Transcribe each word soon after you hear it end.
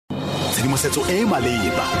tshedimosetso e e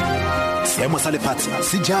maleba, seemo sa lefatshe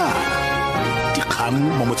se jang, dikgang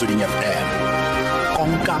mo Motsweding FM,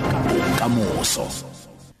 konka bokamoso.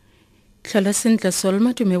 Tlhola sentle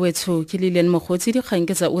Solma Tumewetso ke Lillian Mogotsi dikgang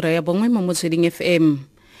ke tsa ura ya Bongwe mo Motsweding FM.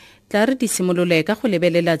 Tla re di simolole ka go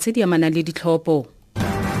lebelela tse di amanang le ditlhopho.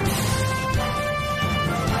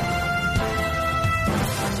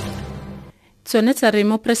 Tsone tsa re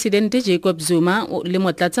mo Presidente Jacob Zuma le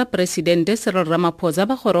motlatsa Presidente Cyril Ramaphosa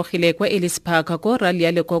ba gorogile kwa Ellis Park ko rally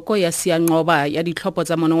ya lekoko ya Sianqoba ya ditlhopho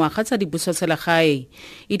tsa monongwaga tsa dibusoselegae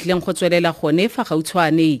e tlileng go tswelela gone fa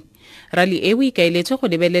gautshwane. Rally e o ikaeletswe go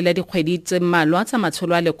lebelela dikgwedi tse mmalwa tsa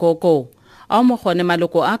matsholo a lekoko ao mo gone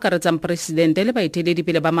maloko a akaretsang Presidente le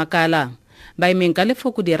baeteledipele ba makala ba emeng ka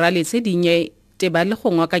lefoko di-rally tse dinnye te ba le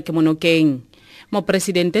go ngwaka ke monokeng.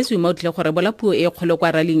 Mopresidente Zuma o tlile go rebola puo e kgolo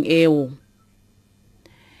kwa rallying eo.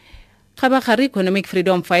 Gabagare Economic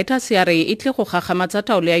Freedom Fighters ya re e tle go gagamatsa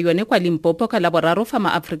taolo ya yone kwa Limpopo ka Laboraro fa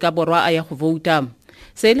maAfrika Borwa a ya go vouta.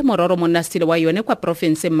 Se le mororo monastile wa yone kwa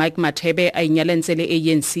province Mike Mathebe a inyalentse le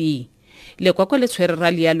ANC. Lekoko le tshwere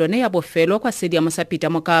rally ya lone ya bofelo kwa stadium sa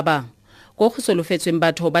Peter Mokaba. Go go solofetsweng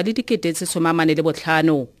batho ba le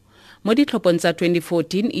 15,000. Mo ditlhophong tsa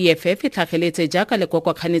 2014 EFF e tlhageletse jaaka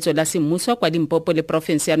lekoko kganetso la semmuso kwa Limpopo le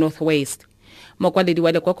province ya Northwest. Mokwaledi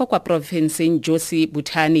wa lekoko kwa province Josi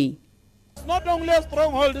Butani. It's not only a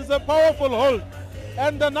stronghold, it's a powerful hold.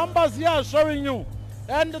 And the numbers here are showing you.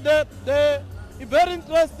 And the very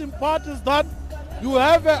interesting part is that you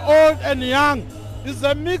have an old and young. It's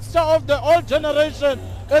a mixture of the old generation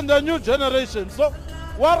and the new generation. So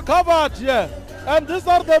we're covered here. And these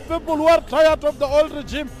are the people who are tired of the old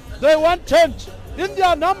regime. They want change in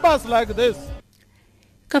their numbers like this.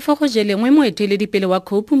 Ka fa go jelengwe moeteledipele wa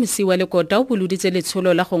Cope Mosiwa Lekota o boloditse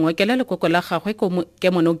letsholo la go ngokela lekoko la gagwe ke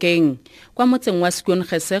monokeng kwa motseng wa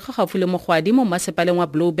Skoonkgese gaufi le mogwadi mo masepaleng wa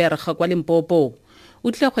Blouberg kwa Limpopo.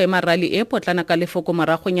 O tle go ema rally e potlana ka lefoko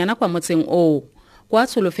moragonyana kwa motseng o kwa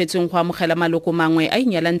tsholofetseng go amogela maloko mangwe a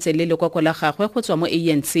inyalantse le lekoko la gagwe go tswa mo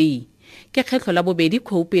ANC. Ke kgetlo la bobedi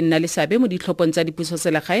Cope nna le sabe mo ditlhophong tsa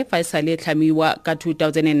dipusoselegae fa e sale tlhamiwa ka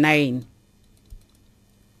 2009.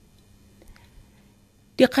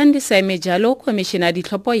 Dikgang di sa eme jalo Komishene ya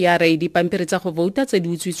Ditlhopho ya re dipampiri tsa go vouta tse di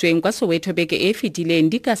utswitsweng kwa Soweto beke e fetileng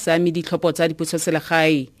di ka same ditlhopho tsa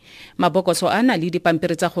dipusoselegae. Mabokoso a na le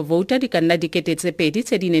dipampiri tsa go vouta di ka nna 2,000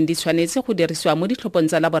 tse di neng di tshwanetse go dirisiwa mo ditlhophong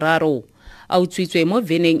tsa Laboraro a utswitswe mo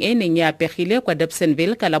veneng e neng ya apegile kwa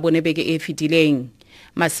Dobsonville ka labone beke e fetileng.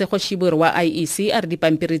 Masego Shiburu wa IEC a re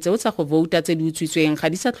dipampiri tseo tsa go vouta tse di utswitsweng ga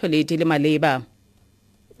di sa tlhole di le maleba.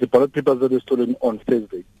 The ballot papers that were stolen on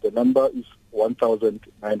Thursday, the number is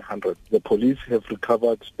 1,900. The police have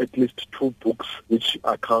recovered at least 2 books which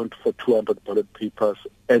account for 200 ballot papers,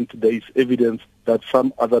 and there is evidence that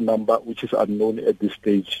some other number which is unknown at this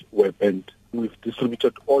stage were banned. We've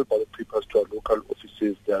distributed all ballot papers to our local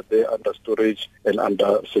offices. They are there under storage and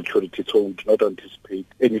under security, so we do not anticipate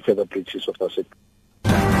any further breaches of our sector.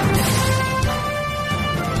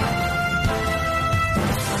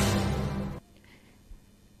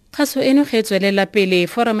 Kgaso eno ge tswelela pele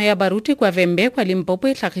foramo ya baruti kwa Vembe kwa Limpopo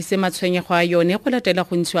e tlhagise matshwenyego a yone go latela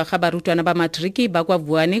go ntshiwa ga barutwana ba matriki ba kwa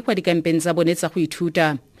Vuane kwa dikampeng tsa bone tsa go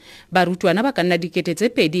ithuta. Barutwana ba ka nna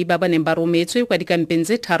 2,000 ba neng ba rometswe kwa dikampeng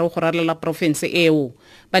tse 3 go ralala province eo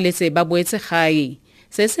ba letse ba boetse gae.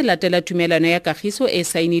 Se se latela tumelano ya kagiso e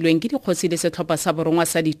sainilweng ke dikgosi le setlhopha sa borongwa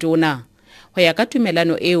sa ditona. Go ya ka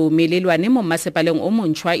tumelano eo melelwane mo masepaleng o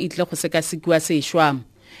montšhwa e tle go sekasekiwa sešwa.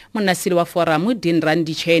 Monasiri wa foramu Dean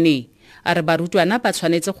Randichene a re barutwana ba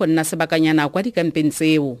tshwanetse go nna sebakanyana kwa dikampeng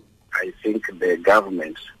tseo. I think the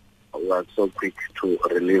government was so quick to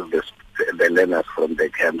relieve the learners from the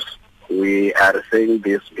camps. We are saying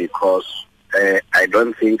this because I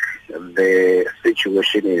don't think the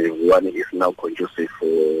situation in one is now conducive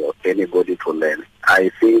for anybody to learn. I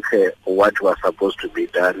think what was supposed to be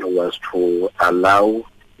done was to allow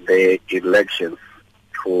the elections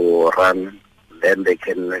to run. Then they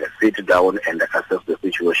can sit down and assess the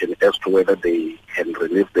situation as to whether they can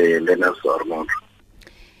release the learners or not.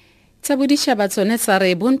 Tsa boditšhaba tsone tsa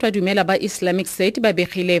re bontwa dumela ba Islamic State ba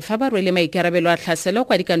begile fa ba rwele maikarabelo a tlhaselo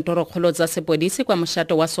kwa dikantorokgolo tsa sepodisi kwa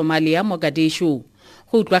mošato wa Somalia Mogadishu.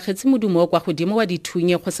 Go utlwagetse modumo kwa godimo wa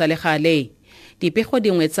dithunye go sa le gale. Dipego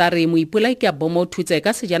dingwe tsa re moipolai ke a bomo thutse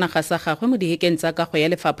ka sejanaga sa gagwe mo dihekeng tsa kago ya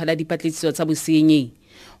lefapha la dipatlisiso tsa bosenyi.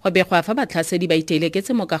 Go begwa fa batlhasedi ba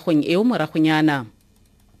iteleketse mo kagong eo moragonyana.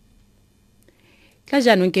 Tla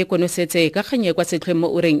jaanong ke konosetse ka kganye kwa setlheng mo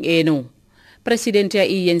ureng eno. Presidente ya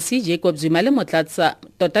ANC Jacob Zuma le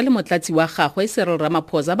motlatsi wa gagwe Cyril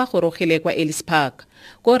Ramaphosa ba gorogile kwa Ellis Park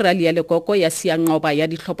ko rally ya lekoko ya sianqoba ya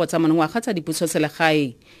ditlhopho tsa monongwaga tsa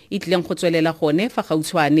dipusoselegae e tlileng go tswelela gone fa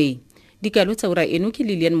gautshwane. Dikalo tsa ura eno ke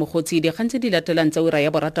Lillian Mogotsi di gantse di latelang tsa ura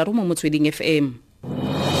ya borataro mo Motsweding FM.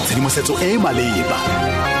 Tshedimosetso e maleba.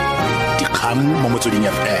 Dikgang mo Motsweding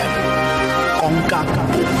FM. Konka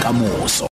bokamoso.